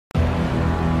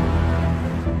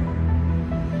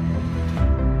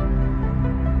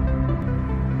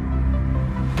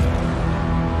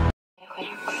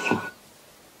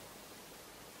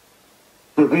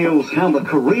reveals how the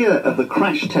career of the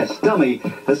crash test dummy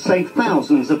has saved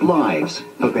thousands of lives.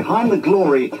 But behind the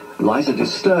glory lies a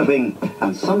disturbing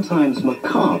and sometimes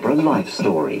macabre life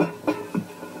story.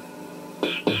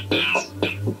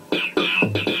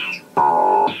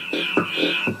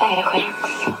 I had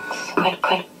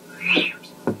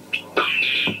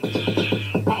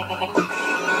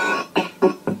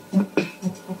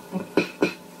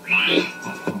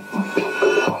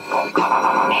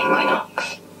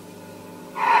Equinox.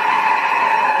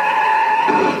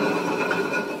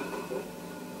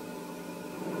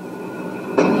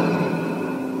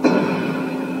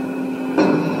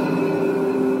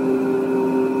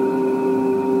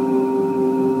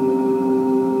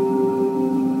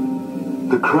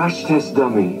 The crash test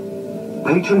dummy,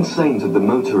 patron saint of the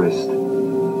motorist,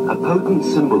 a potent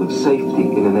symbol of safety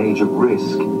in an age of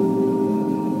risk.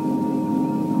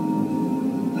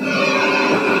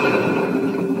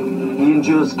 He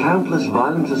endures countless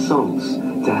violent assaults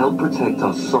to help protect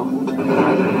our soft,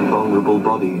 vulnerable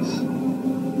bodies,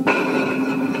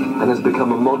 and has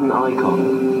become a modern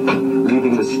icon,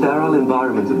 leaving the sterile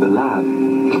environment of the lab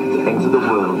to enter the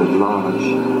world at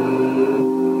large.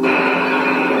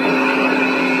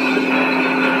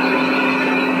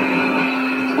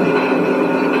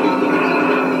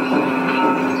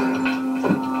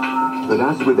 But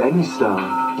as with any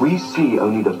star, we see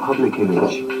only the public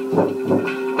image.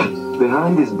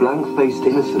 Behind his blank-faced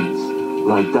innocence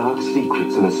lie dark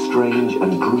secrets and a strange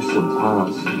and gruesome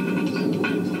past.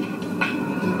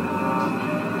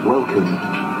 Welcome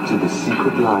to the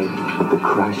secret life of the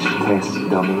crash test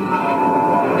dummy.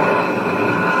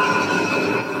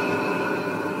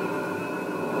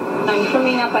 I'm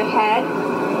trimming up a head,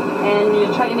 and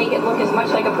you try to make it look as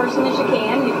much like a person as you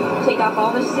can. You take off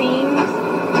all the seams,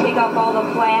 take off all the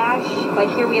flash. Like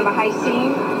here we have a high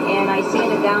seam, and I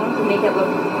sand it down to make it look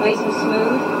nice and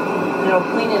smooth. And it'll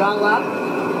clean it all up,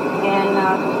 and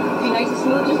be nice and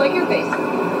smooth just like your face.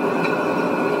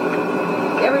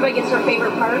 Everybody gets their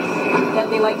favorite parts that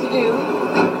they like to do.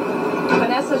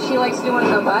 Vanessa, she likes doing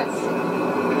the butts.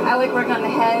 I like working on the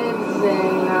heads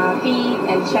and feet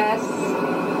and chests.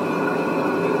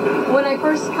 When I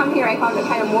first come here, I found it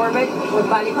kind of morbid with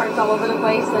body parts all over the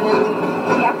place, and then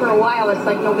after a while, it's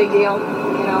like no big deal,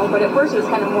 you know. But at first, it was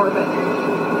kind of morbid.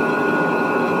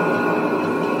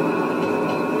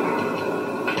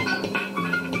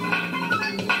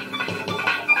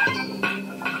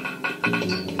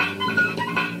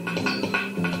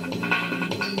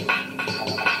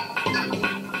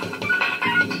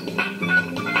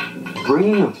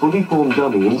 Bringing a fully formed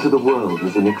dummy into the world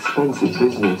is an expensive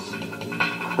business.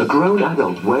 A grown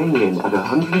adult weighing in at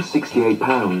 168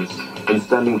 pounds and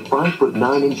standing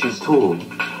 5'9" tall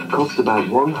cost about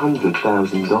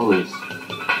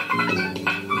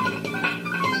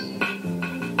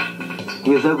 $100,000.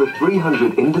 He has over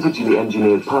 300 individually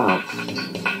engineered parts,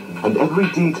 and every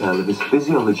detail of his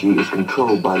physiology is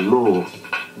controlled by law,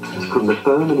 from the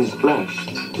bone in his flesh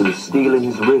to the steel in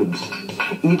his ribs,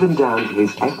 even down to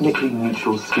his ethnically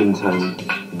neutral skin tone.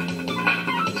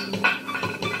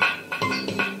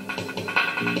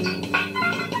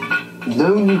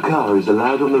 No new car is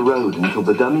allowed on the road until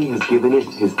the dummy has given it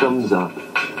his thumbs up.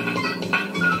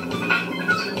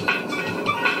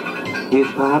 He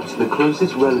is perhaps the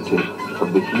closest relative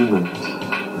of the human.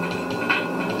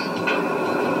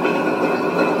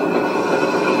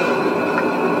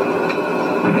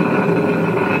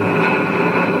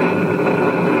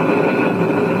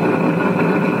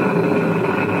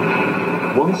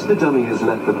 Once the dummy has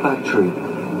left the factory,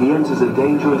 he enters a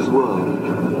dangerous world.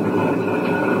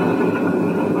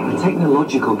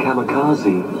 Technological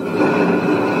kamikaze.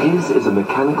 His is a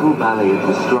mechanical ballet of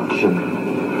destruction,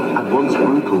 at once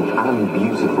brutal and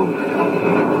beautiful.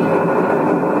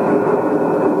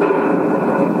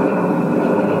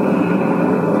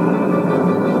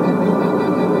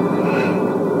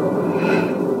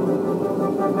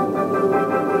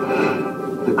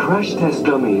 The crash test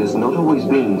dummy has not always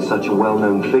been such a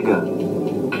well-known figure.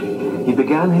 He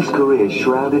began his career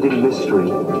shrouded in mystery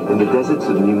in the deserts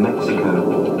of New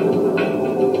Mexico.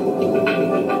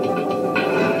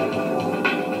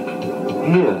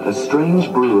 Here, a strange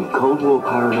brew of Cold War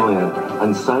paranoia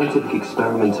and scientific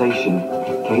experimentation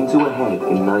came to a head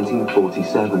in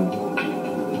 1947.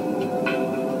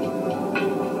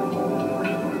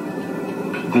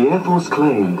 The Air Force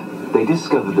claimed they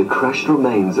discovered the crashed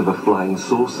remains of a flying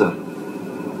saucer.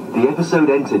 The episode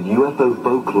entered UFO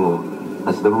folklore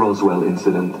as the Roswell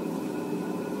incident.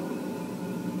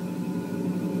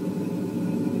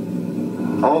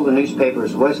 All the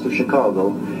newspapers west of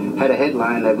Chicago had a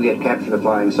headline that we had captured a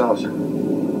flying saucer.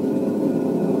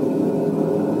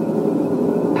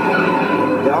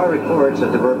 reports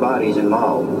that there were bodies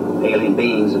involved, alien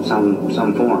beings of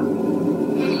some form.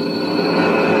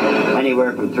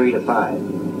 Anywhere from 3 to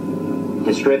 5.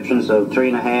 Descriptions of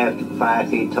 3.5 to 5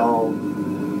 feet tall,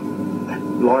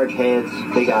 large heads,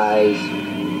 big eyes,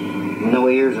 no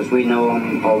ears as we know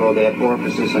them, although they had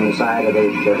orifices on the side of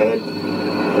their head,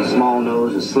 a small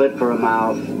nose, a slit for a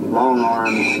mouth, long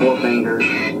arms, 4 fingers.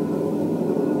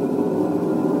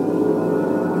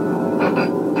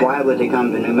 Why would they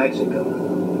come to New Mexico?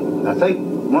 I think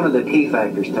one of the key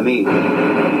factors to me,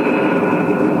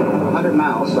 100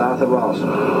 miles south of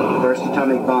Roswell, the first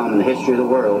atomic bomb in the history of the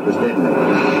world was detonated.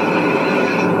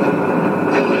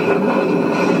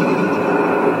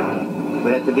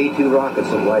 We had the V-2 rockets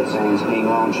of White Sands being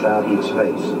launched out into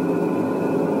space.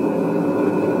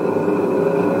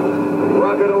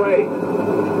 Rocket away!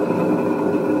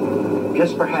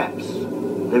 Just perhaps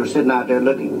they were sitting out there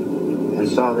looking and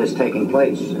saw this taking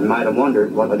place and might have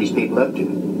wondered what were these people up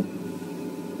to.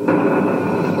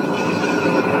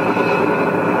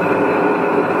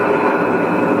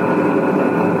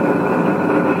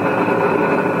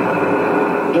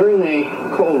 During the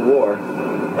Cold War,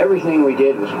 everything we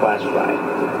did was classified.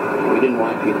 We didn't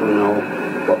want people to know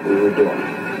what we were doing.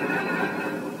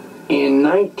 In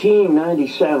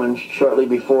 1997, shortly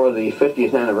before the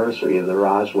 50th anniversary of the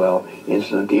Roswell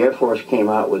incident, the Air Force came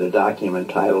out with a document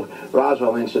titled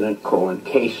Roswell Incident,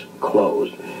 Case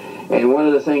Closed. And one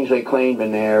of the things they claimed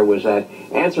in there was that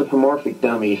anthropomorphic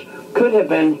dummies could have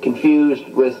been confused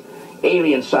with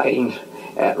alien sightings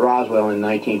at Roswell in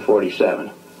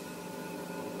 1947.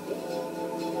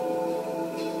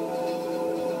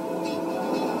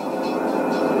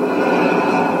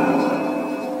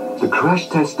 The crash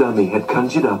test dummy had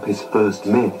conjured up his first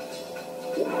myth.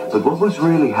 But what was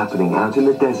really happening out in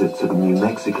the deserts of New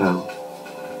Mexico?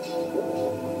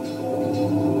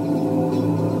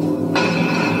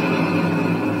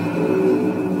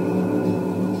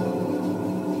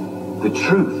 The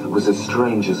truth was as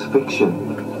strange as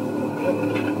fiction.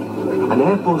 An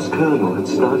Air Force colonel had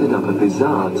started up a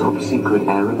bizarre top-secret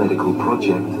aeromedical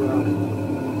project.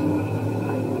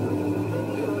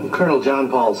 Colonel John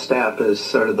Paul Stapp is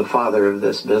sort of the father of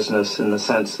this business in the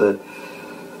sense that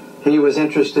he was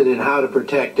interested in how to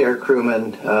protect air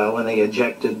crewmen when they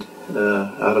ejected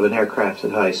out of an aircraft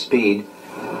at high speed.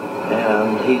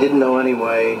 And he didn't know any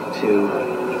way to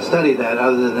study that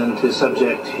other than to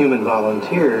subject human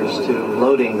volunteers to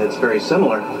loading that's very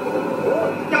similar.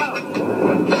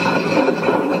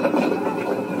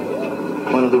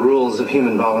 One of the rules of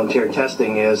human volunteer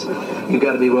testing is you've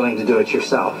got to be willing to do it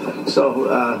yourself.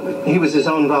 So he was his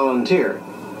own volunteer.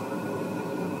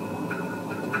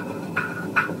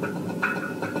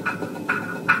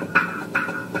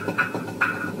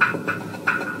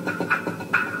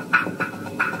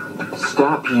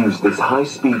 Stapp used this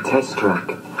high-speed test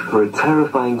track for a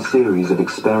terrifying series of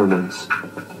experiments.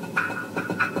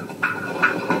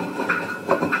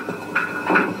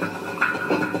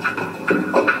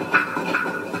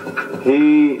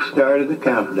 He started the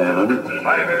countdown.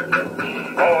 5,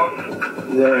 4.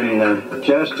 Then,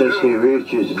 just as he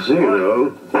reaches 0,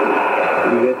 you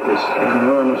get this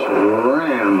enormous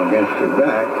ram against your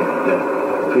back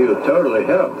and feel totally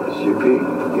helpless. You'd be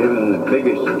given the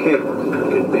biggest kick that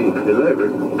could be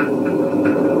delivered.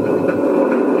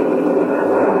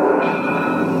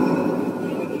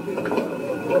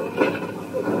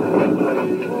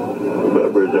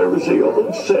 Remember, there was the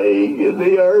old saying in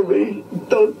the Army,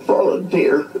 don't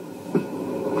volunteer.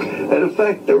 And in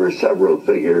fact, there were several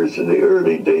figures in the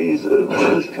early days of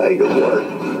this kind of work,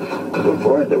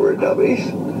 before there were dummies,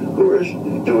 who were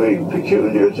doing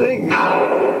peculiar things.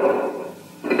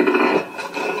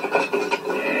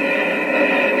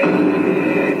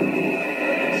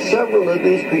 Several of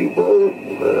these people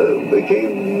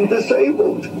became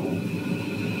disabled.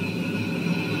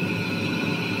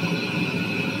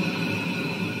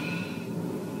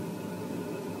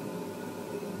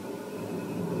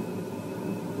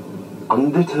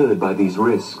 Undeterred by these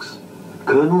risks,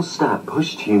 Colonel Stapp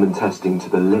pushed human testing to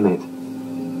the limit.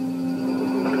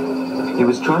 He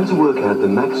was trying to work out the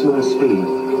maximum speed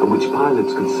at which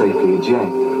pilots could safely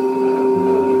eject.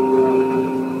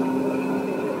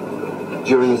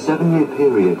 During a 7-year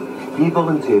period, he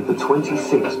volunteered for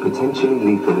 26 potentially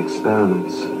lethal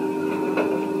experiments.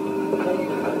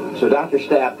 So Dr.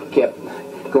 Stapp kept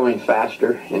going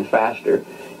faster and faster,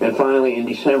 and finally in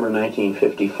December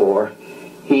 1954,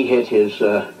 he hit his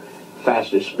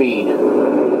fastest speed.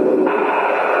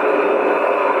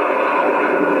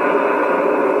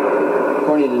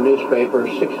 According to the newspaper,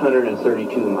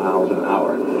 632 miles an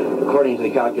hour. According to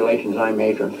the calculations I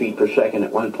made from feet per second,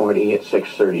 at one point he hit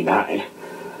 639.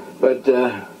 But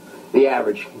The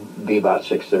average would be about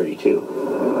 632.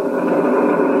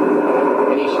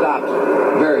 And he stopped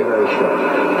very, very short.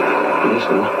 Just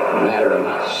in a matter of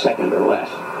a second or less.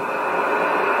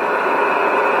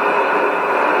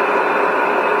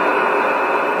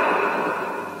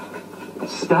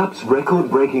 Stapp's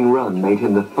record-breaking run made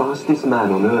him the fastest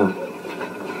man on Earth.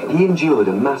 He endured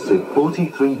a massive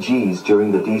 43 Gs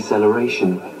during the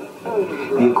deceleration,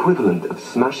 the equivalent of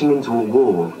smashing into a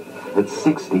wall at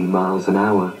 60 miles an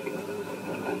hour.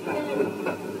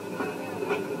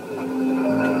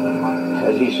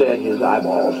 As he said, his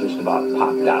eyeballs just about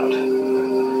popped out.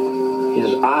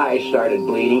 His eyes started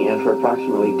bleeding, and for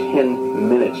approximately 10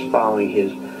 minutes following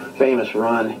his famous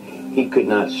run, he could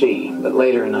not see. But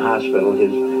later in the hospital,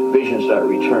 his vision started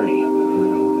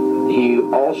returning. He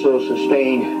also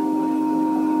sustained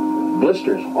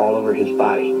blisters all over his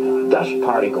body. Dust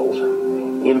particles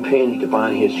impinged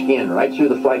upon his skin right through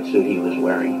the flight suit he was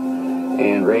wearing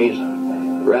and raised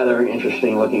rather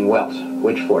interesting looking welts,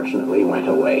 which fortunately went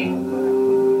away.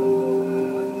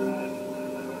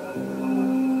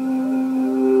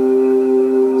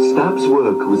 Stapp's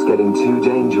work was getting too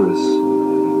dangerous.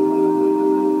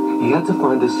 He had to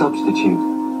find a substitute.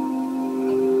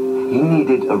 He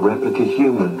needed a replica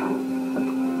human.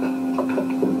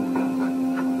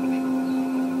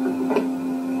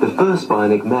 The first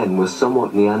bionic men were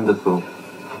somewhat Neanderthal.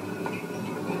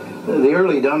 The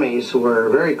early dummies were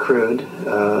very crude.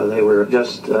 They were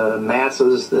just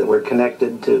masses that were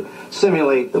connected to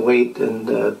simulate the weight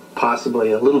and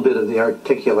possibly a little bit of the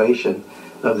articulation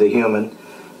of the human.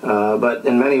 But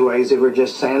in many ways, they were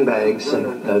just sandbags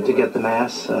to get the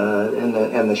mass and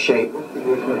the shape.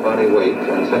 Body weight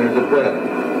and centers of gravity.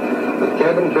 With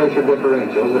cabin pressure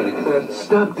differentials in excess.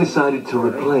 Stapp decided to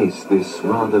replace this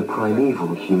rather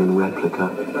primeval human replica.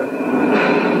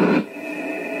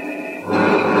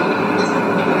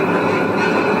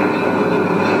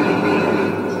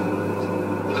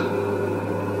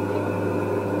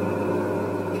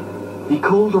 He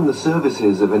called on the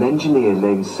services of an engineer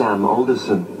named Sam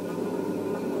Alderson.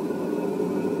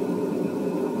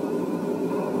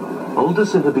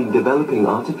 Alderson had been developing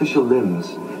artificial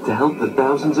limbs to help the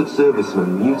thousands of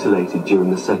servicemen mutilated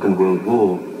during the Second World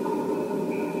War.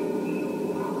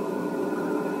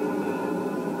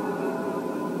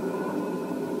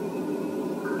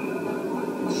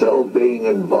 So being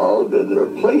involved in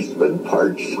replacement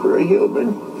parts for a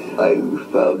human, I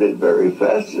found it very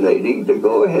fascinating to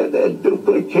go ahead and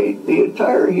duplicate the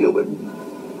entire human.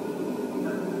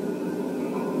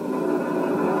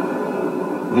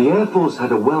 The Air Force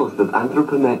had a wealth of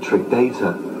anthropometric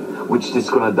data, which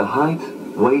described the height,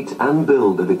 weight, and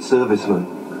build of its servicemen.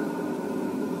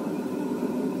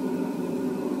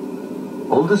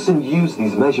 Alderson used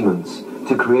these measurements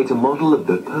to create a model of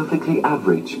the perfectly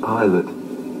average pilot.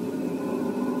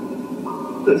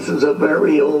 This is a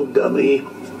very old dummy.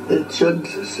 It should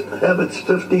have its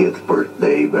 50th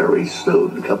birthday very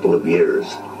soon, a couple of years.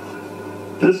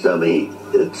 This dummy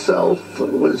itself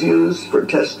was used for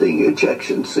testing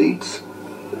ejection seats.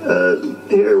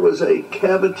 Here was a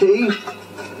cavity.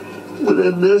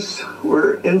 Within this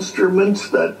were instruments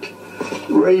that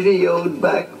radioed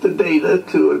back the data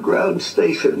to a ground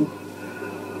station.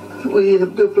 We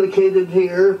have duplicated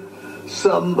here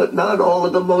some but not all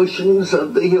of the motions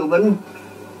of the human.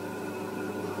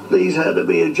 These had to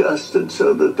be adjusted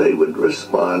so that they would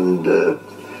respond to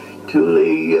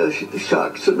the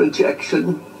shocks of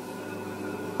ejection.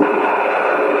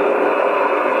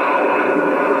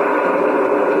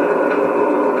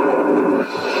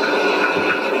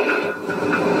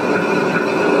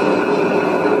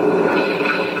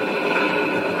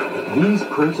 These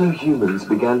proto-humans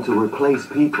began to replace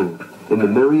people in the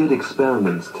myriad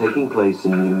experiments taking place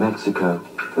in New Mexico.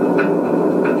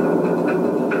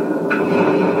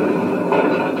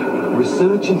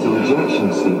 Research into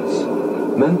ejection seats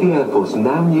meant the Air Force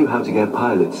now knew how to get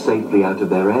pilots safely out of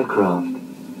their aircraft.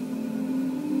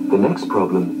 The next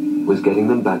problem was getting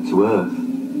them back to Earth.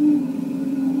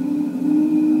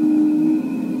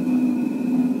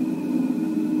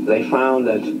 They found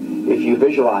that if you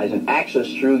visualize an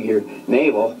axis through your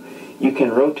navel, you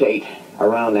can rotate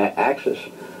around that axis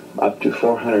up to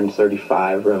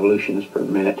 435 revolutions per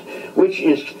minute, which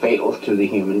is fatal to the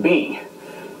human being.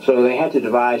 So they had to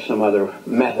devise some other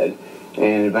method,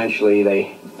 and eventually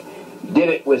they did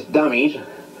it with dummies,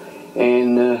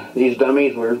 And these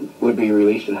dummies would be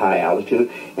released at high altitude,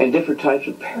 and different types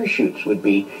of parachutes would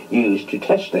be used to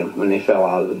test them when they fell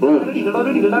out of the balloons.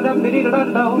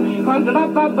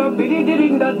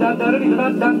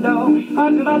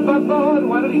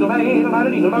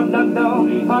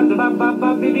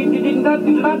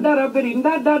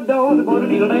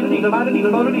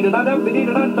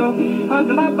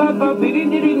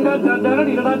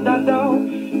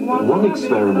 One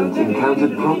experiment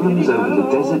encountered problems over the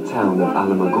desert town of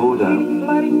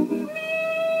Alamogordo.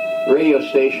 Radio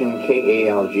station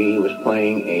KALG was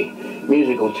playing a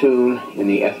musical tune in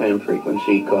the FM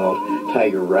frequency called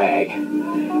Tiger Rag.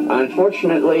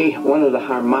 Unfortunately, one of the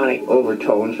harmonic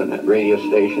overtones from that radio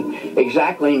station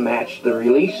exactly matched the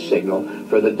release signal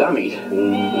for the dummies.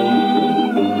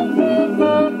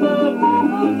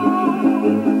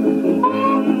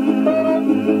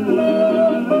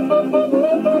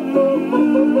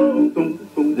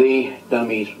 The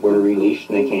dummies were released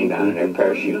and they came down in their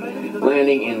parachute,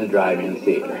 landing in the drive-in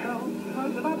theater.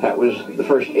 That was the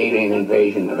first alien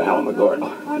invasion of Alamogordo.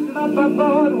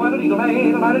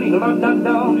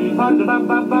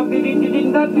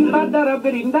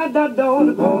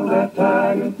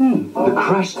 The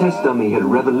crash test dummy had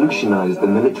revolutionized the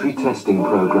military testing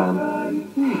program.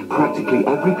 Practically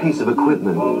every piece of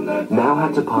equipment now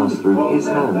had to pass through his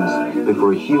hands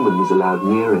before a human was allowed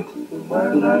near it.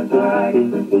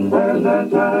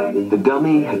 The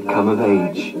dummy had come of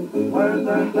age.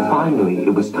 Finally,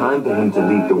 it was time for him to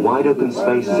leave the wide open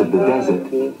spaces of the desert,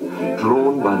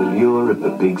 drawn by the lure of the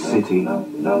big city.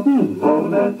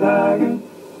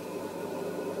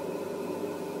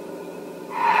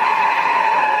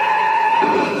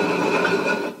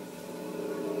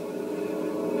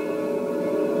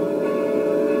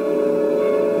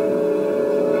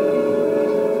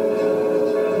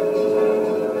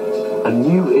 A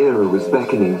new era was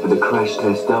beckoning for the crash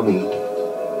test dummy.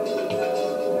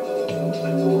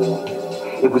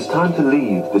 It was time to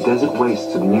leave the desert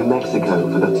wastes of New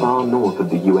Mexico for the far north of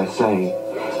the USA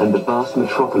and the vast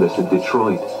metropolis of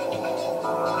Detroit.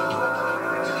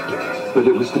 But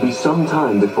it was to be some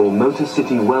time before Motor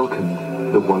City welcomed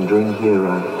the wandering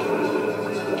hero.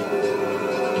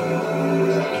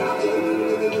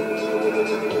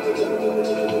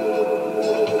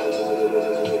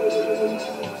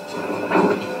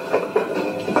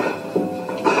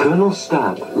 Colonel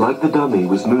Stapp, like the dummy,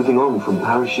 was moving on from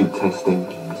parachute testing.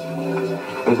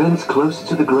 Events closer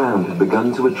to the ground had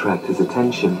begun to attract his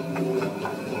attention.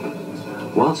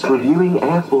 Whilst reviewing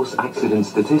Air Force accident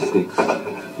statistics,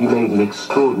 he made an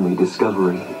extraordinary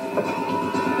discovery.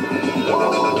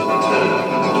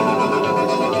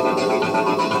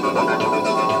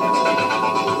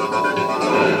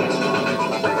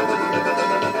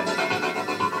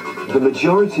 The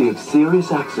majority of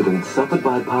serious accidents suffered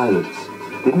by pilots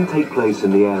didn't take place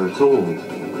in the air at all,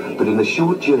 but in the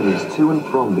short journeys to and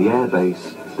from the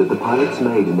airbase that the pilots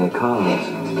made in their cars.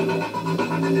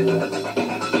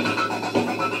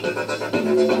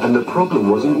 And the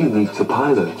problem wasn't unique to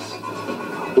pilots.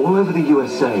 All over the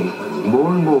USA,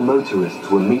 more and more motorists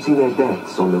were meeting their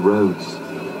deaths on the roads.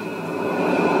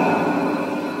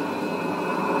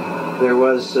 There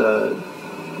was the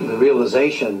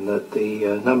realization that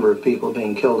the number of people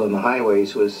being killed on the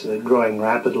highways was growing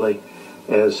rapidly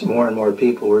as more and more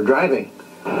people were driving.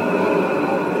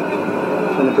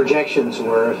 And the projections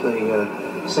were, if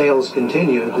the sales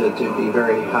continued, that there'd be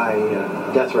very high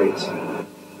death rates.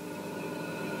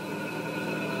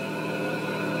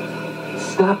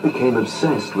 Stapp became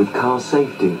obsessed with car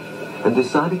safety and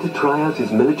decided to try out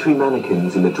his military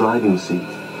mannequins in the driving seat.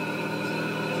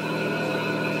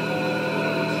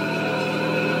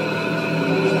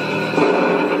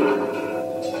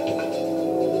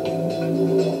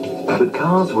 But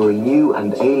cars were a new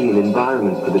and alien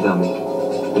environment for the dummy,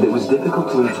 and it was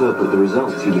difficult to interpret the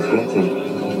results he was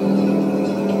getting.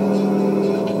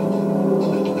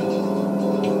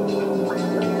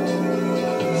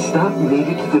 Stapp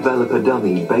needed to develop a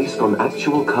dummy based on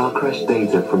actual car crash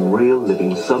data from real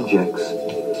living subjects.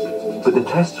 But the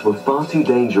tests were far too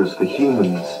dangerous for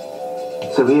humans,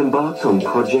 so he embarked on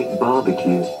Project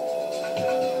Barbecue.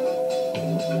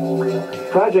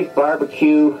 Project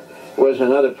Barbecue was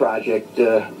another project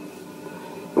in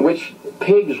which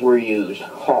pigs were used,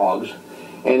 hogs,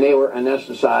 and they were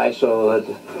anesthetized so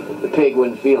that the pig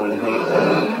wouldn't feel anything.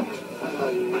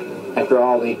 After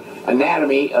all, the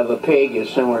anatomy of a pig is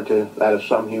similar to that of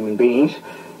some human beings.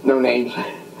 No names.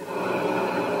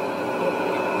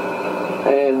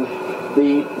 And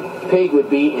the pig would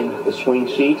be in the swing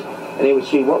seat, and they would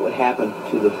see what would happen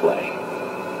to the flesh.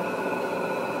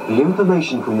 The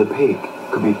information from the pig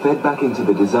could be fed back into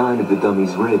the design of the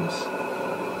dummy's ribs.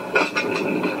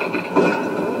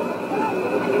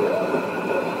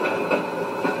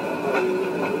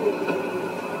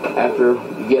 After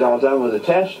you get all done with the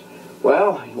test,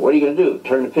 well, what are you going to do?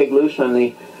 Turn the pig loose on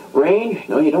the range?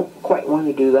 No, you don't quite want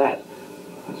to do that.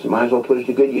 So you might as well put it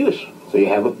to good use. So you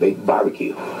have a big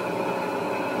barbecue.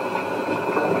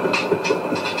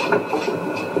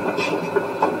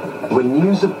 When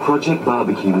news of Project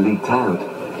Barbecue leaked out,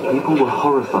 people were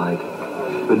horrified,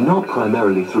 but not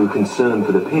primarily through concern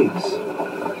for the pigs.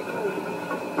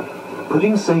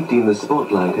 Putting safety in the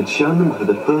spotlight had shown them for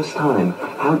the first time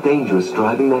how dangerous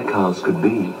driving their cars could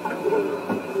be.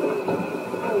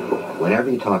 Whenever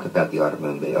you talk about the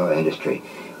automobile industry,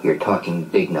 you're talking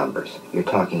big numbers. You're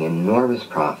talking enormous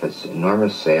profits,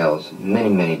 enormous sales, many,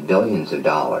 many billions of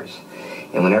dollars.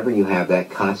 And whenever you have that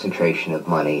concentration of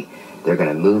money, they're going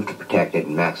to move to protect it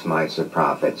and maximize their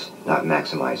profits, not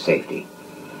maximize safety.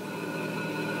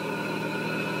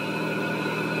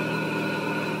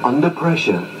 Under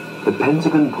pressure, the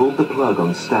Pentagon pulled the plug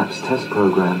on STAP's test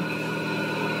program.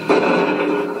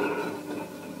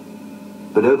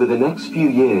 But over the next few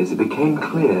years, it became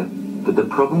clear that the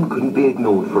problem couldn't be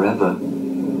ignored forever.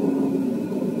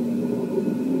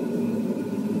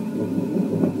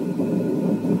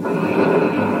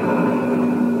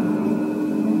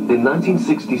 In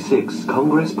 1966,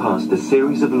 Congress passed a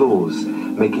series of laws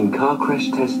making car crash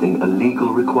testing a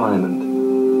legal requirement.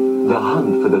 The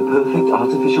hunt for the perfect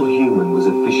artificial human was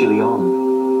officially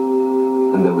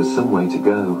on, and there was some way to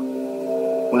go.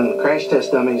 When crash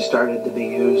test dummies started to be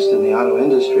used in the auto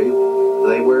industry,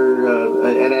 they were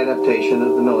an adaptation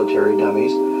of the military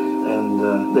dummies,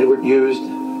 and they were used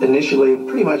initially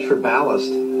pretty much for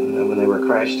ballast. When they were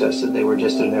crash tested, they were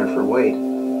just in there for weight.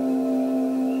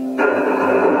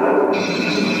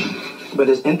 But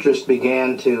as interest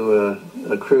began to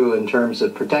accrue in terms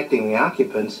of protecting the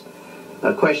occupants,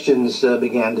 questions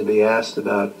began to be asked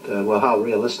about, well, how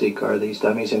realistic are these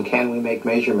dummies, and can we make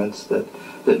measurements that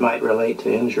might relate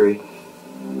to injury?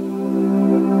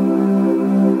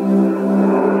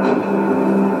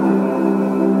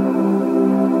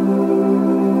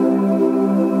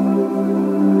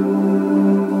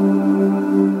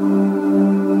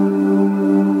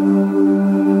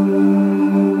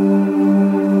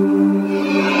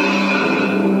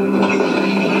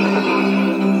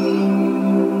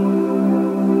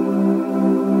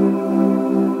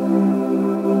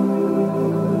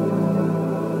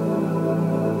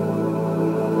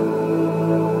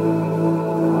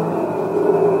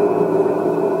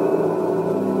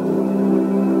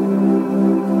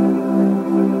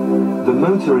 The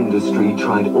motor industry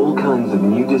tried all kinds of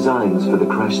new designs for the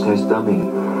crash test dummy.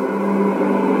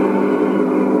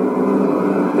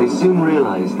 They soon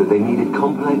realized that they needed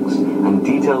complex and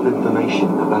detailed information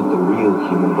about the real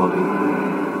human body.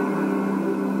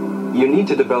 You need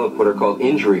to develop what are called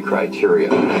injury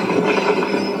criteria.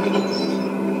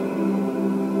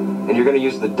 And you're going to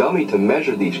use the dummy to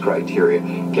measure these criteria.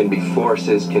 Can be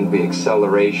forces, can be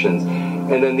accelerations.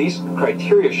 And then these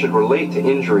criteria should relate to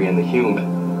injury in the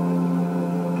human.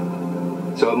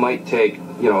 So it might take,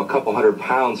 a couple 100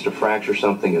 pounds to fracture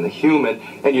something in the human,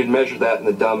 and you'd measure that in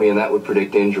the dummy, and that would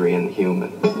predict injury in the human.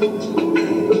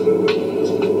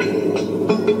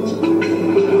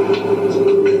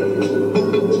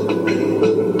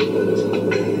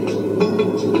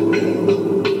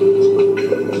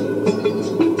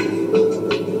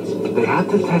 They had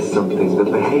to test something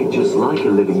that behaved just like a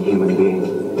living human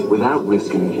being, without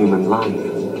risking human life.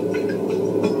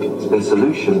 Their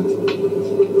solution: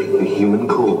 the human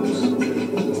corpse.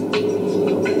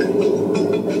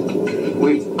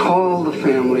 We call the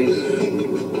families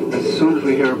as soon as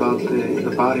we hear about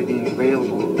the body being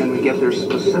available, and we get their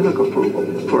specific approval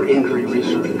for injury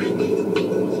research.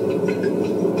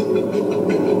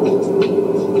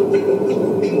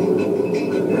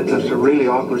 That's a really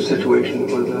awkward situation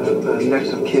where the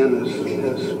next of kin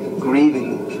is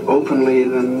grieving openly.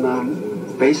 Then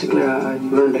basically I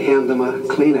learned to hand them a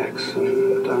Kleenex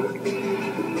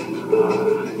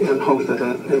and hope that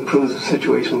improves the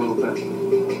situation a little bit.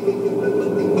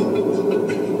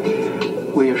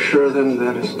 We assure them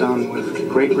that it's done with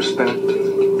great respect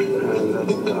and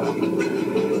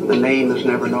that the name is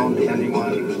never known to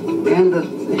anyone, and that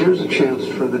here's a chance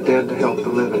for the dead to help the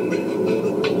living.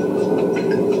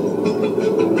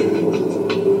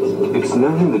 It's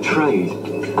known in the trade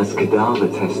as cadaver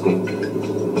testing.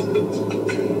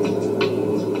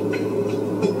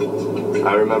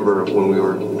 I remember when we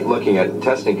were looking at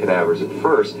testing cadavers at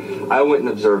first, I went and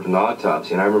observed an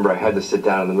autopsy, and I remember I had to sit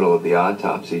down in the middle of the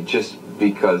autopsy just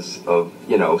because of,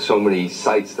 so many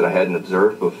sites that I hadn't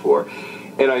observed before.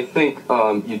 And I think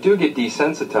you do get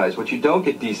desensitized. What you don't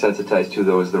get desensitized to,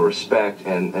 though, is the respect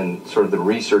and sort of the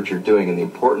research you're doing and the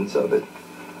importance of it.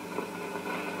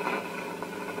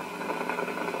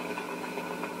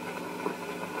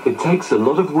 It takes a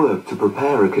lot of work to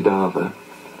prepare a cadaver,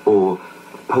 or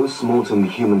post-mortem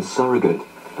human surrogate,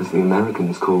 as the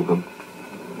Americans call them.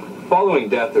 Following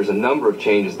death, there's a number of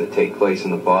changes that take place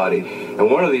in the body, and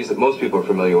one of these that most people are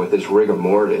familiar with is rigor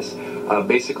mortis,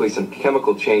 basically some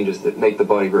chemical changes that make the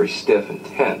body very stiff and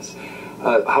tense.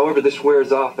 However, this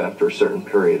wears off after a certain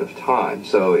period of time,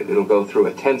 so it'll go through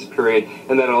a tense period,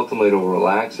 and then ultimately it'll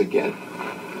relax again.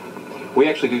 We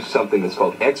actually do something that's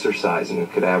called exercising a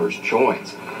cadaver's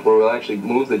joints, where we'll actually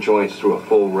move the joints through a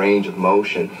full range of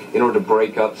motion in order to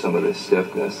break up some of this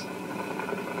stiffness.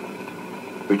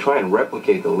 We try and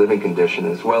replicate the living condition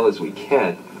as well as we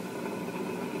can.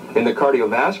 In the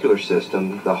cardiovascular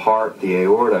system, the heart, the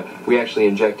aorta, we actually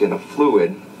inject in a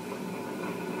fluid.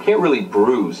 Can't really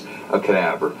bruise a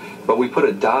cadaver, but we put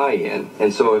a dye in,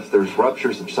 and so if there's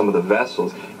ruptures of some of the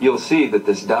vessels, you'll see that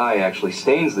this dye actually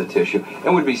stains the tissue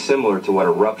and would be similar to what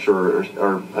a rupture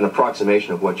or an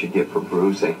approximation of what you get for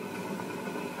bruising.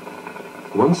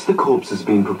 Once the corpse has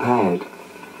been prepared,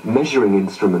 measuring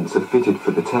instruments are fitted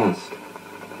for the test.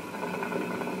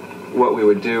 What we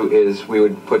would do is we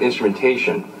would put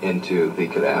instrumentation into the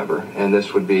cadaver, and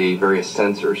this would be various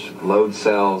sensors, load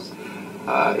cells,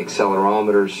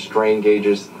 accelerometers, strain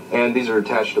gauges, and these are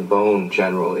attached to bone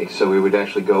generally. So we would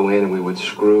actually go in and we would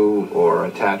screw or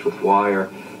attach with wire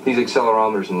these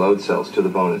accelerometers and load cells to the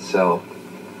bone itself.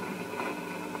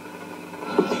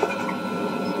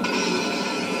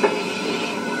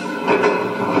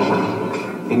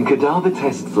 In cadaver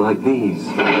tests like these,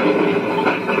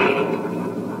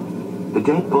 the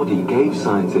dead body gave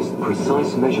scientists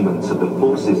precise measurements of the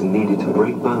forces needed to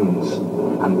break bones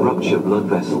and rupture blood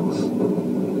vessels.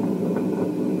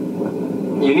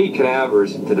 You need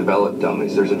cadavers to develop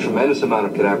dummies. There's a tremendous amount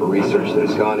of cadaver research that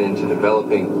has gone into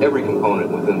developing every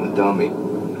component within the dummy.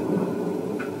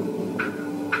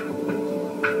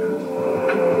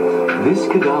 This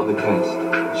cadaver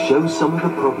test shows some of the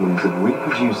problems of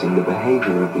reproducing the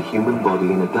behavior of the human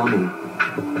body in a dummy.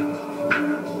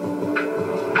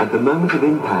 At the moment of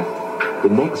impact, the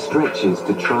neck stretches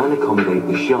to try and accommodate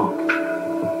the shock.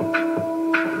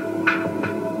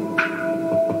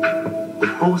 The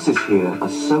forces here are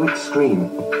so extreme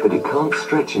that it can't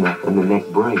stretch enough and the neck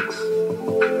breaks.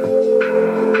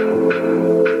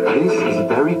 This is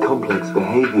very complex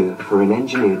behavior for an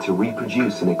engineer to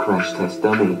reproduce in a crash test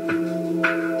dummy.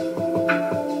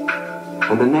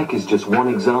 And the neck is just one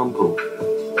example.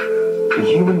 The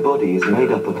human body is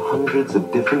made up of hundreds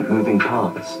of different moving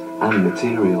parts and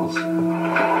materials.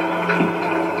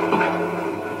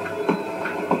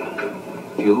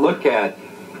 If you look at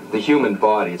the human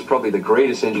body, it's probably the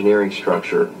greatest engineering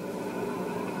structure.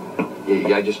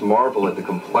 I just marvel at the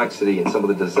complexity and some of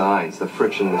the designs, the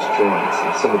frictionless joints,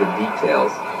 and some of the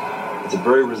details. It's a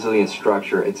very resilient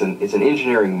structure. It's an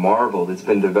engineering marvel that's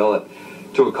been developed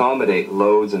to accommodate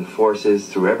loads and forces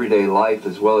through everyday life,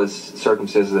 as well as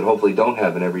circumstances that hopefully don't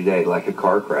happen every day, like a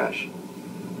car crash.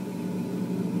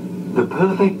 The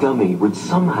perfect dummy would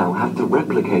somehow have to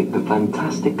replicate the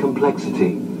fantastic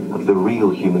complexity of the real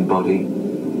human body.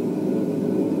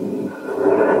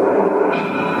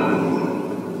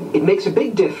 It makes a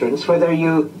big difference whether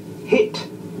you hit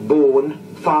bone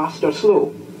fast or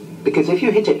slow, because if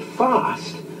you hit it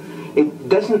fast, it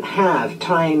doesn't have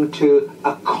time to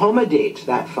accommodate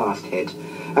that fast hit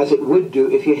as it would do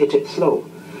if you hit it slow.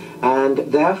 And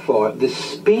therefore, the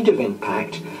speed of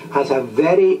impact has a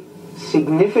very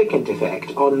significant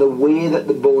effect on the way that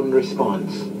the bone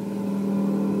responds.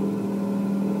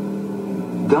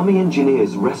 Dummy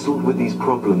engineers wrestled with these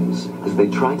problems as they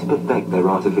tried to perfect their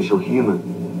artificial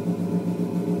human.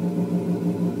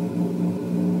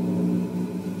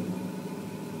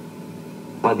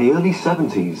 By the early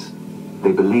 70s,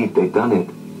 they believed they'd done it.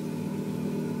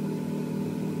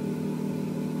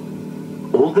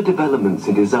 All the developments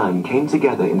in design came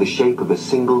together in the shape of a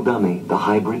single dummy, the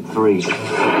Hybrid 3.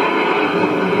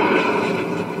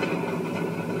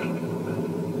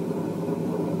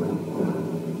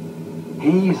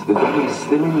 He's the dummy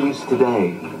still in use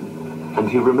today, and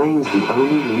he remains the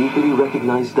only legally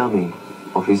recognized dummy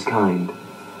of his kind.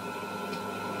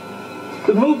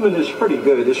 The movement is pretty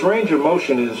good. Its range of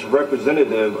motion is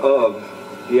representative of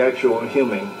the actual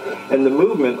human. And the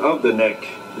movement of the neck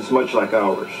is much like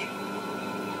ours.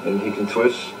 And he can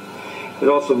twist. It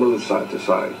also moves side to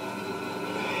side.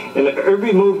 And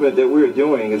every movement that we're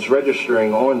doing is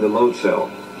registering on the load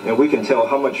cell. And we can tell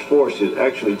how much force it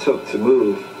actually took to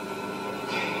move.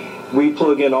 we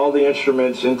plug in all the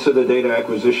instruments into the data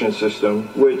acquisition system,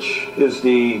 which is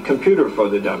the computer for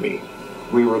the dummy.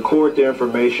 We record the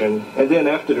information, and then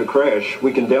after the crash,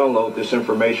 we can download this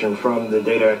information from the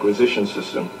data acquisition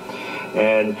system.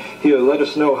 And he'll let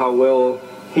us know how well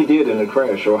he did in the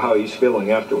crash or how he's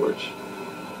feeling afterwards.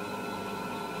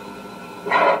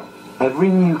 Every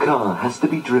new car has to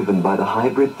be driven by the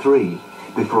Hybrid 3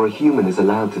 before a human is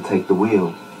allowed to take the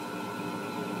wheel.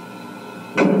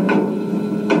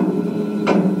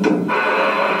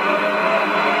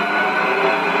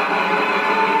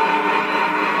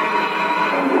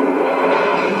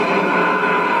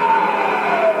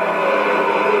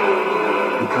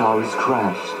 Is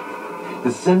crashed.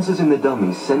 The sensors in the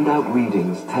dummy send out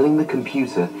readings telling the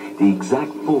computer the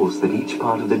exact force that each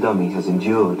part of the dummy has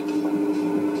endured.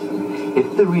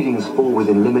 If the readings fall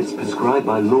within limits prescribed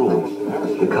by law,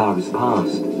 the car is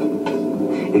passed.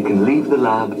 It can leave the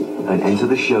lab and enter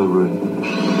the showroom.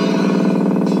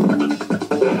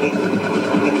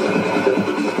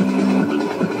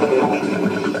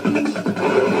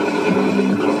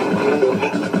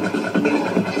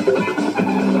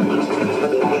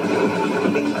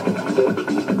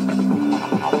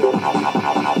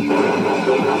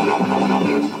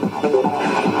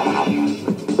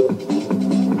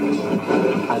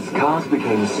 As cars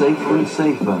became safer and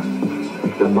safer,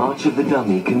 the march of the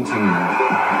dummy continued.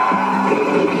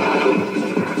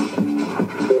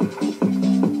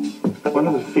 One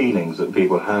of the feelings that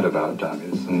people had about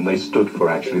dummies, and they stood for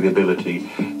actually the ability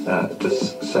to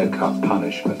soak up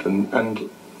punishment, and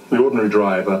the ordinary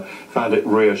driver found it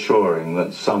reassuring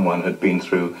that someone had been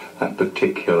through that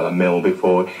particular mill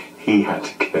before he had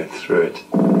to go through it.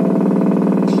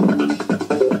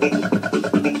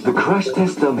 The crash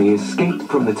test dummy escaped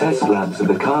from the test labs of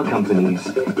the car companies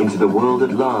into the world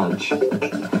at large,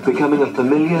 becoming a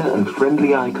familiar and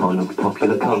friendly icon of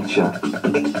popular culture.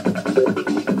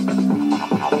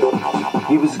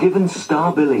 He was given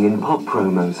star billing in pop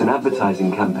promos and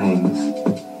advertising campaigns.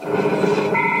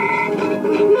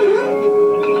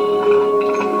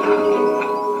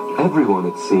 Everyone,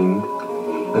 it seemed,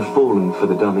 had fallen for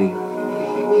the dummy.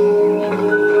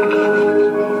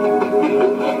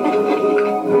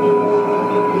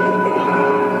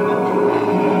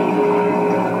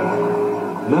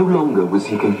 No longer was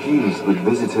he confused with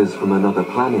visitors from another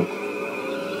planet,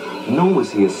 nor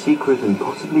was he a secret and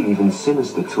possibly even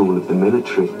sinister tool of the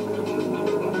military.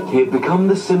 He had become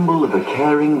the symbol of a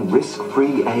caring,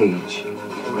 risk-free age.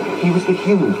 He was the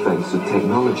human face of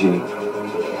technology.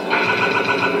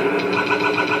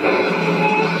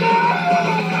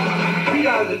 We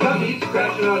are the dummies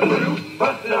crashing on through,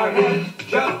 busting our heads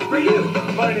just for you.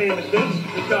 My name is Vince.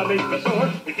 This job makes me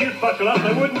sore. If you'd buckle up,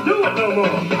 I wouldn't do it no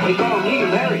more. They call me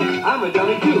Larry. I'm a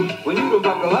dummy too. When you don't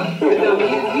buckle up, the dummy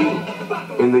is you.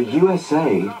 In the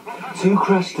USA, two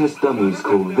crash test dummies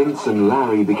called Vince and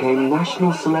Larry became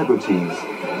national celebrities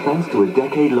thanks to a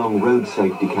decade-long road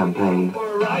safety campaign.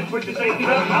 For a ride, put your safety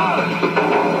belt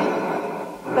on.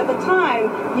 At the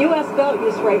time, U.S. belt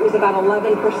use rate was about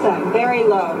 11%, very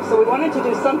low. So we wanted to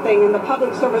do something in the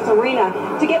public service arena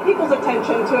to get people's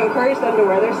attention to encourage them to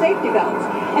wear their safety belts.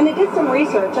 And they did some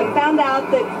research and found out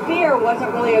that fear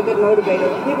wasn't really a good motivator.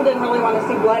 People didn't really want to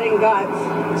see blood and guts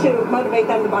to motivate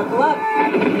them to buckle up.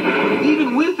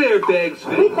 Even with airbags,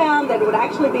 We found that it would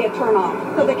actually be a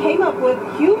turn-off. So they came up with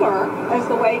humor as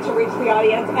the way to reach the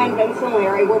audience, and Vince and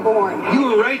Larry were born. You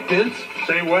were right, Vince.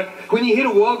 Say what? When you hit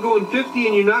a wall going 50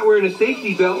 and you're not wearing a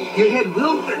safety belt, your head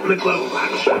will fit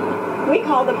McLovin. We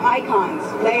call them icons.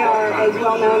 They are as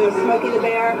well known as Smokey the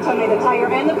Bear, Tony the Tiger,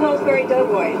 and the Pillsbury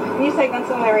Doughboy. When you say Vince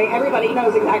and Larry, everybody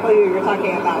knows exactly who you're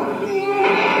talking about.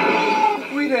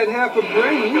 If we'd had half a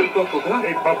brain, we'd buckled up.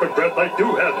 Hey, Bucket Breath, I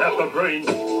do have half a brain.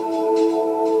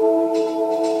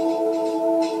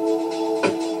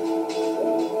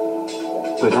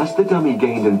 But as the dummy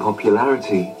gained in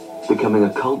popularity, becoming a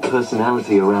cult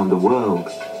personality around the world,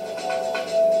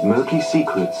 murky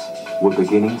secrets were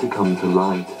beginning to come to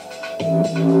light.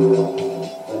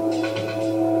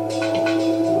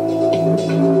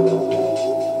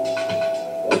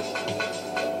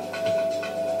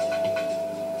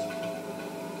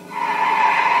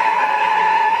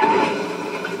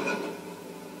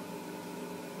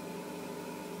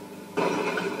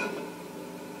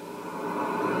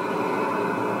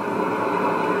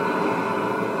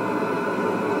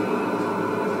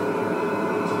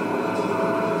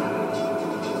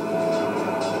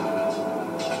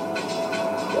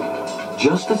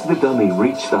 Just as the dummy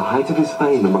reached the height of his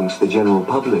fame amongst the general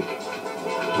public,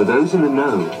 for those in the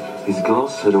know, his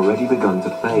gloss had already begun to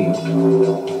fade.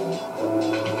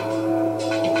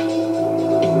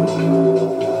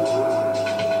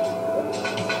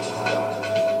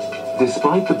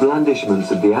 Despite the blandishments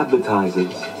of the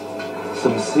advertisers,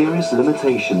 some serious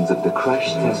limitations of the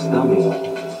crash test dummy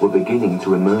were beginning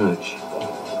to emerge.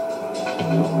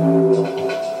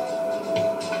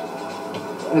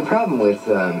 The problem with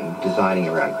designing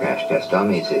around crash test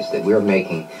dummies is that we're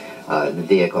making the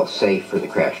vehicle safe for the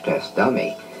crash test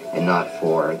dummy and not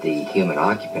for the human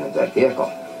occupant of that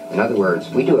vehicle. In other words,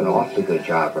 we do an awfully good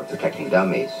job of protecting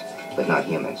dummies, but not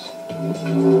humans.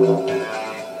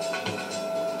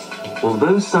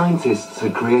 Although scientists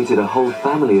had created a whole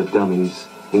family of dummies,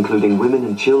 including women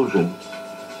and children,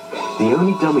 the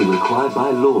only dummy required by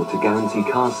law to guarantee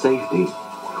car safety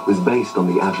was based on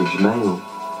the average male.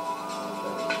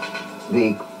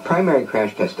 The primary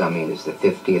crash test dummy is the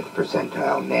 50th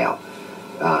percentile male.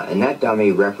 And that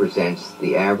dummy represents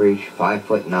the average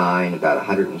 5'9", about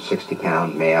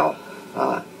 160-pound male,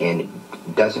 and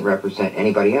doesn't represent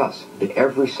anybody else. But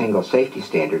every single safety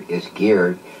standard is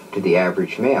geared to the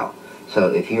average male. So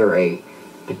if you're a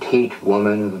petite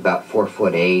woman of about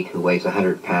 4'8" who weighs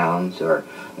 100 pounds, or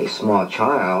a small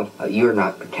child, you're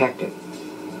not protected.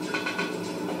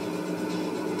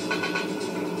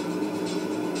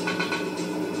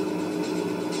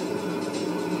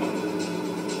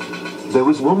 There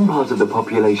was one part of the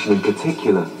population in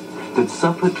particular that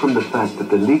suffered from the fact that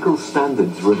the legal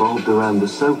standards revolved around the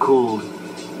so-called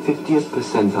 50th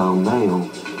percentile male.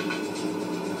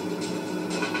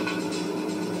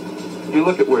 If you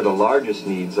look at where the largest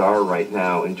needs are right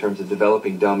now in terms of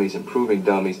developing dummies, improving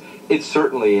dummies, it's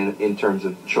certainly in terms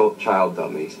of child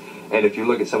dummies. And if you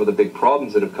look at some of the big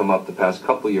problems that have come up the past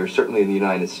couple of years, certainly in the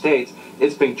United States,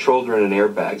 it's been children in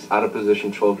airbags,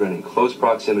 out-of-position children in close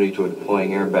proximity to a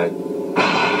deploying airbag.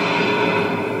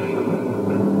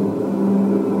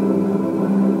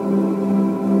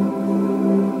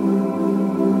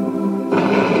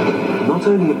 Not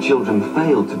only have children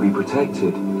failed to be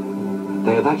protected,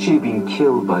 they have actually been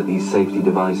killed by these safety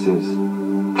devices.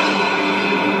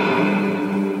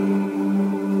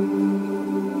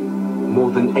 More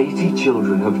than 80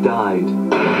 children have died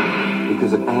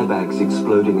because of airbags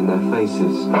exploding in their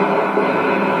faces.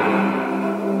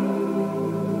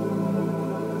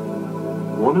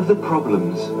 One of the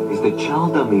problems is that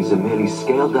child dummies are merely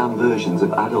scaled-down versions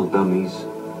of adult dummies.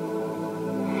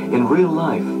 In real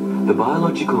life, the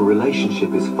biological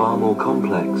relationship is far more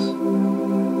complex.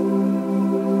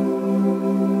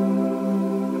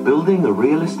 Building a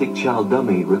realistic child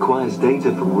dummy requires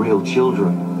data from real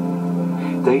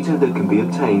children. Data that can be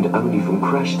obtained only from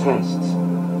crash tests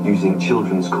using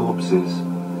children's corpses.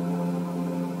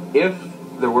 If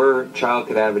there were child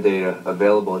cadaver data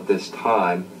available at this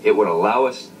time, it would allow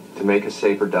us to make a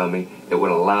safer dummy. It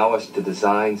would allow us to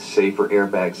design safer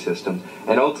airbag systems,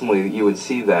 and ultimately you would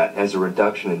see that as a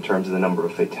reduction in terms of the number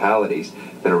of fatalities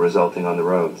that are resulting on the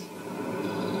roads.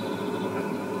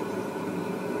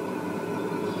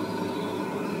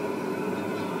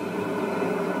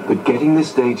 But getting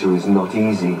this data is not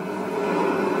easy.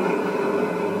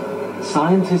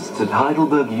 Scientists at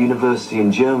Heidelberg University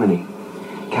in Germany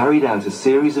carried out a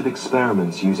series of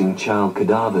experiments using child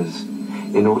cadavers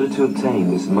in order to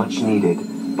obtain this much-needed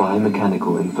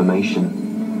biomechanical information.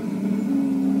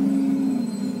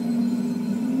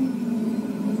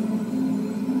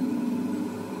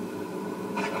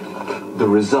 The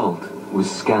result was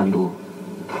scandal.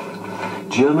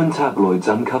 German tabloids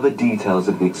uncovered details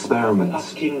of the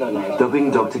experiments,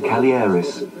 dubbing Dr.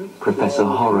 Kalieris Professor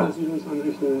Horror.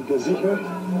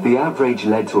 The outrage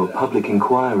led to a public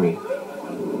inquiry.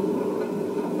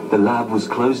 The lab was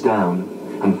closed down,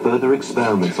 and further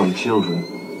experiments on children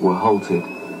were halted.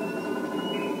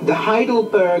 The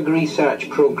Heidelberg research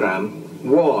program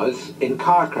was, in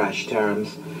car crash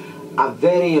terms, a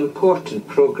very important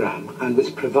program and was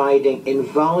providing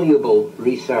invaluable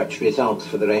research results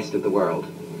for the rest of the world.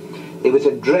 It was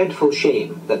a dreadful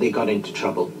shame that they got into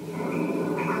trouble.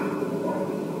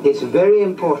 It's very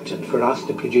important for us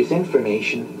to produce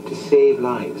information to save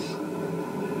lives.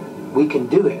 We can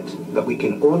do it, but we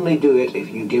can only do it if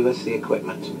you give us the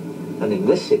equipment. And in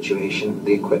this situation,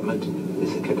 the equipment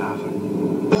is a cadaver.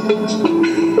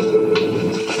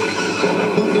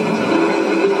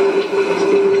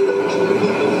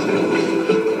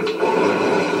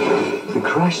 The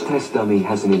crash test dummy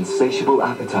has an insatiable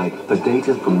appetite for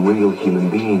data from real human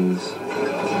beings.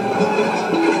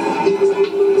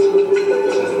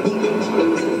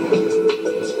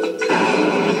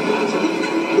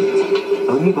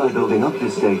 Only by building up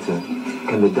this data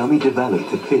can the dummy develop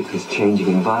to fit his changing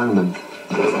environment.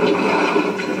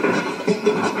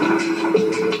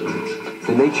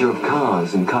 The nature of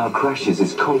cars and car crashes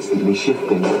is constantly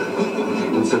shifting,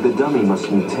 and so the dummy must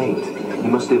mutate. He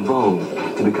must evolve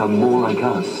to become more like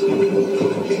us.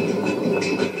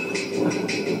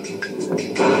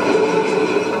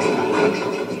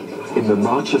 the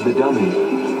march of the dummy,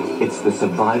 it's the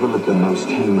survival of the most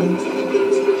human.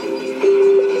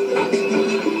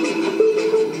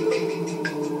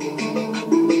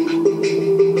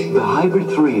 The Hybrid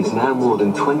 3 is now more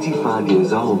than 25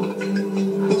 years old.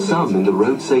 Some in the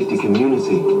road safety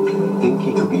community think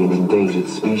he could be an endangered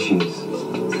species.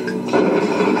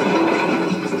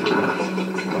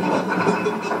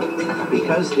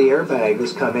 Because the airbag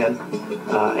has come in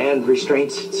and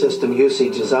restraint system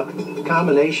usage is up, the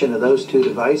combination of those two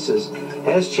devices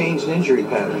has changed injury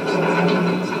patterns.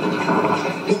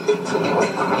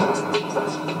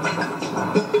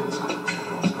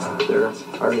 There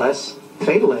are less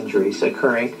fatal injuries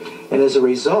occurring, and as a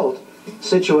result,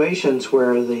 situations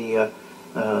where the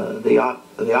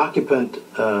occupant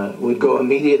would go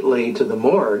immediately to the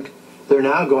morgue, they're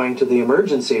now going to the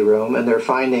emergency room, and they're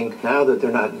finding now that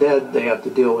they're not dead, they have to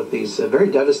deal with these very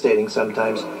devastating,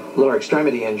 sometimes, lower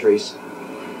extremity injuries.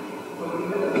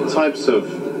 The types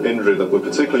of injury that we're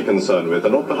particularly concerned with are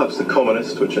not perhaps the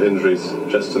commonest, which are injuries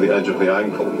just to the edge of the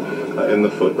ankle in the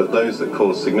foot, but those that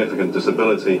cause significant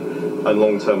disability and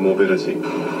long-term morbidity.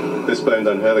 This bone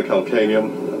down here, the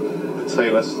calcaneum, the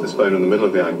talus, this bone in the middle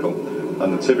of the ankle,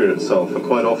 and the tibia itself are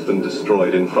quite often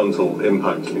destroyed in frontal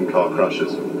impact in car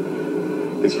crashes.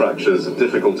 These fractures are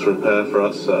difficult to repair for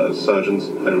us as surgeons.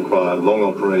 They require long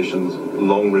operations,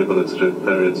 long rehabilitative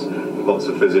periods, lots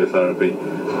of physiotherapy,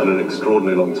 and an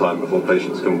extraordinarily long time before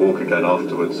patients can walk again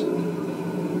afterwards.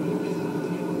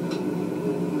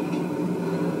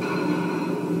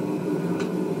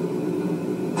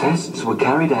 Tests were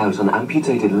carried out on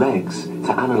amputated legs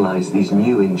to analyse these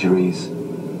new injuries.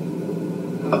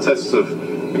 Our tests have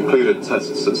included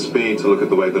tests at speed to look at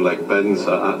the way the leg bends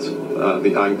at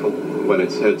the ankle when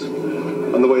it's hit,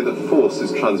 and the way that force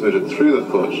is transmitted through the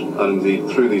foot and indeed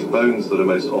through these bones that are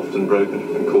most often broken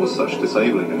and cause such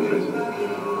disabling injuries.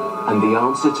 And the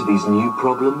answer to these new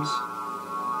problems?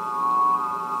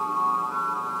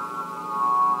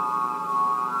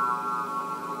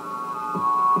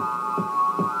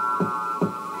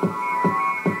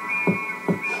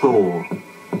 Thor,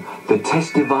 the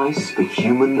test device for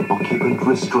human occupant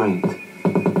restraint.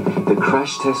 The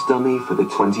crash test dummy for the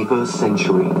 21st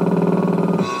century.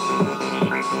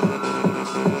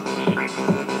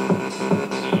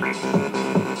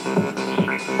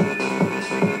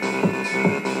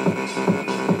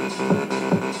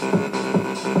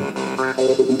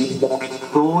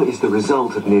 Thor is the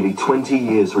result of nearly 20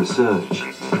 years' research.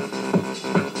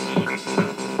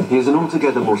 He is an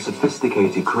altogether more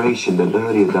sophisticated creation than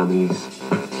earlier dummies.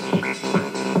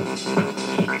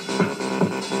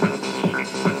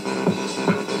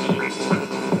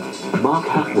 Mark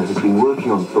Hafner has been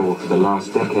working on Thor for the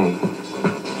last decade.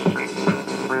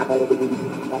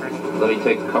 Let me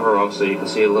take the cover off so you can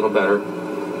see it a little better.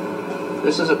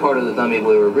 This is a part of the dummy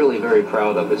we were really very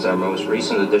proud of. It's our most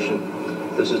recent addition.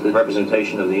 This is the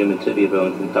representation of the human tibia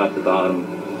bone from top to bottom.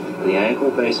 The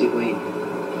ankle basically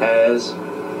has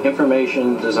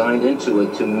information designed into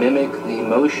it to mimic the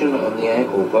motion of the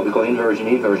ankle, what we call inversion,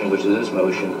 eversion, which is this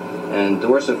motion, and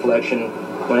dorsiflexion,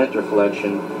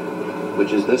 plantarflexion,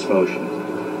 which is this motion.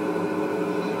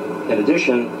 In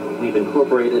addition, we've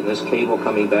incorporated this cable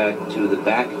coming back to the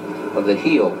back of the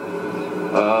heel.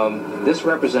 This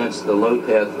represents the load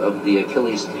path of the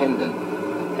Achilles tendon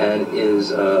and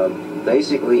is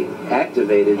basically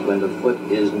activated when the foot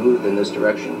is moved in this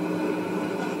direction.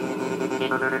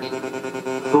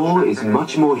 Thor is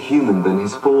much more human than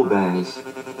his forebears.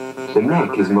 The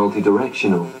neck is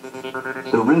multidirectional.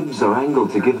 The ribs are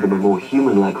angled to give them a more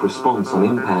human-like response on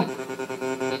impact.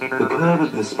 The curve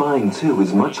of the spine, too,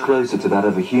 is much closer to that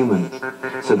of a human,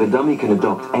 so the dummy can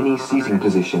adopt any seating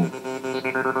position.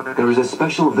 There is a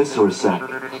special viscera sac,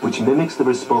 which mimics the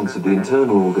response of the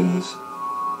internal organs.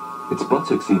 Its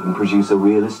buttocks even produce a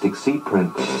realistic seat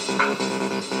print.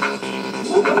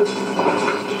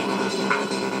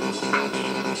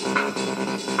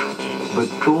 But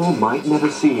Thor might never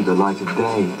see the light of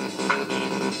day.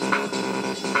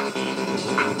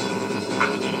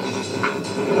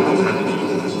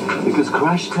 Because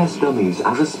crash test dummies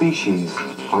as a species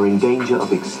are in danger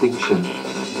of extinction.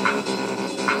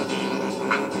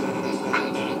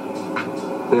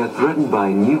 They are threatened by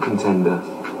a new contender,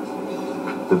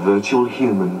 the virtual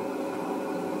human.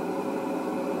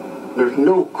 There's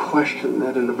no question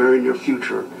that in the very near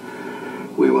future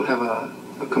we will have a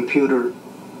computer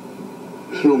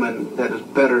human that is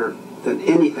better than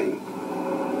anything.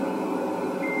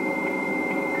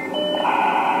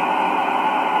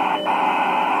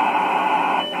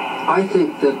 I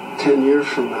think that 10 years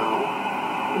from now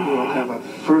we will have a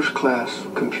first-class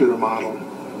computer model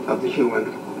of the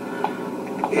human,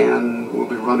 and we'll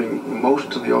be running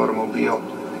most of the automobile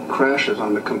crashes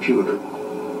on the computer.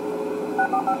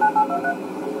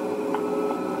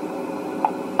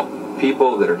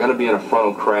 People that are going to be in a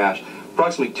frontal crash,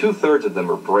 approximately 2/3 of them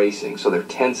are bracing, so they're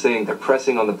tensing, they're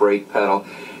pressing on the brake pedal,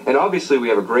 and obviously we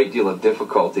have a great deal of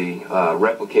difficulty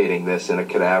replicating this in a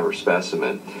cadaver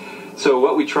specimen. So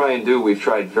what we try and do, we've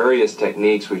tried various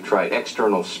techniques, we've tried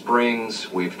external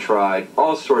springs, we've tried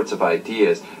all sorts of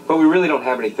ideas, but we really don't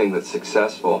have anything that's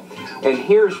successful. And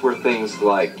here's where things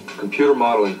like computer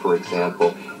modeling, for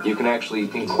example, you can actually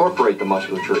incorporate the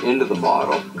musculature into the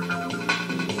model.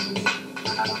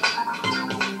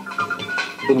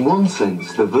 In one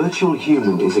sense, the virtual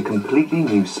human is a completely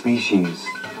new species.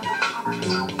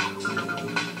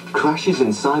 Crashes in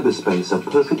cyberspace are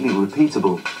perfectly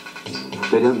repeatable.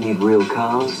 They don't need real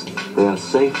cars, they are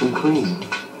safe and clean.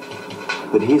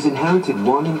 But he has inherited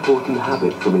one important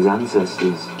habit from his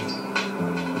ancestors.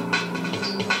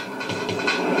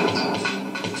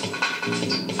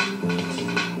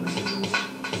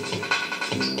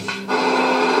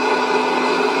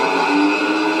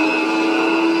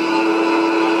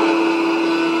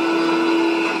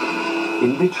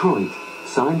 In Detroit,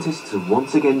 scientists have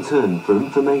once again turned for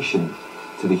information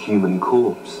to the human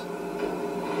corpse.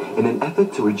 In an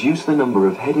effort to reduce the number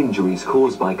of head injuries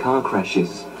caused by car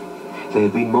crashes, they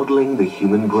have been modeling the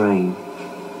human brain.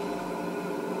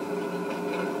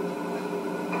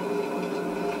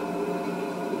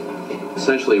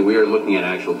 Essentially, we are looking at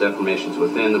actual deformations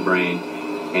within the brain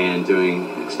and doing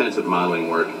extensive modeling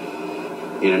work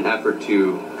in an effort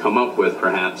to come up with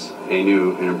perhaps a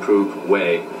new and improved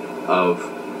way of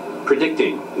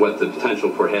predicting what the potential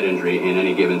for head injury in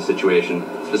any given situation,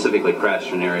 specifically crash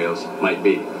scenarios, might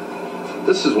be.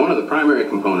 This is one of the primary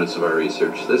components of our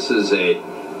research. This is a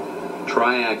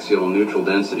triaxial neutral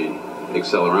density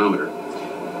accelerometer.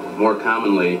 More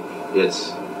commonly,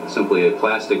 it's simply a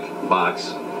plastic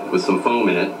box with some foam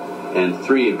in it and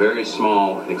 3 very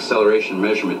small acceleration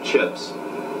measurement chips,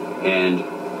 and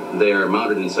they are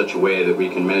mounted in such a way that we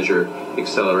can measure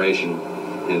acceleration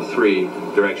in 3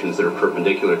 directions that are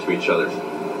perpendicular to each other.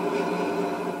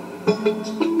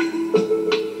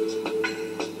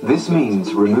 This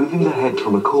means removing the head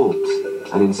from a corpse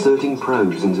and inserting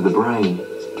probes into the brain.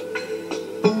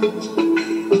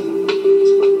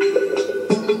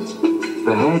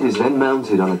 The head is then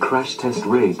mounted on a crash test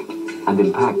rig and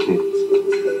impacted.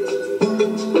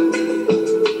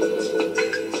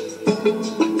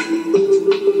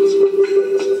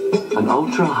 An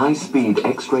ultra-high-speed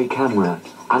X-ray camera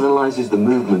analyzes the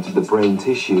movement of the brain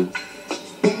tissue.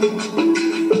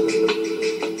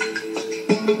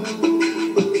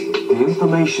 The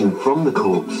information from the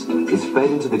corpse is fed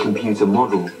into the computer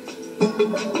model.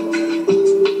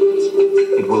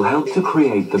 It will help to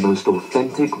create the most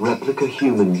authentic replica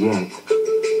human yet.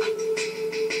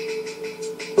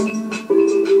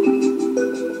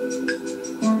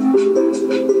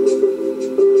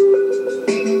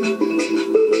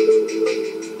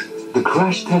 The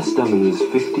crash test dummy is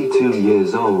 52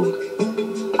 years old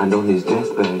and on his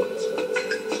deathbed.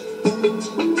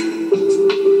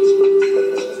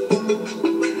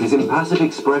 His impassive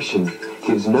expression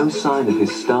gives no sign of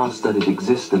his star-studded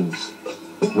existence,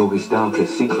 nor his darker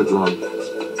secret life.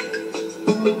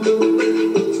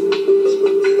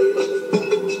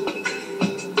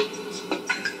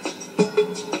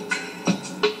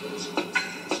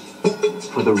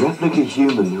 For the replica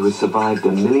human who has survived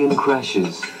 1 million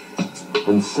crashes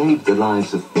and saved the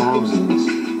lives of thousands,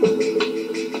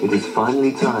 it is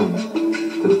finally time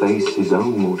to face his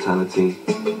own mortality.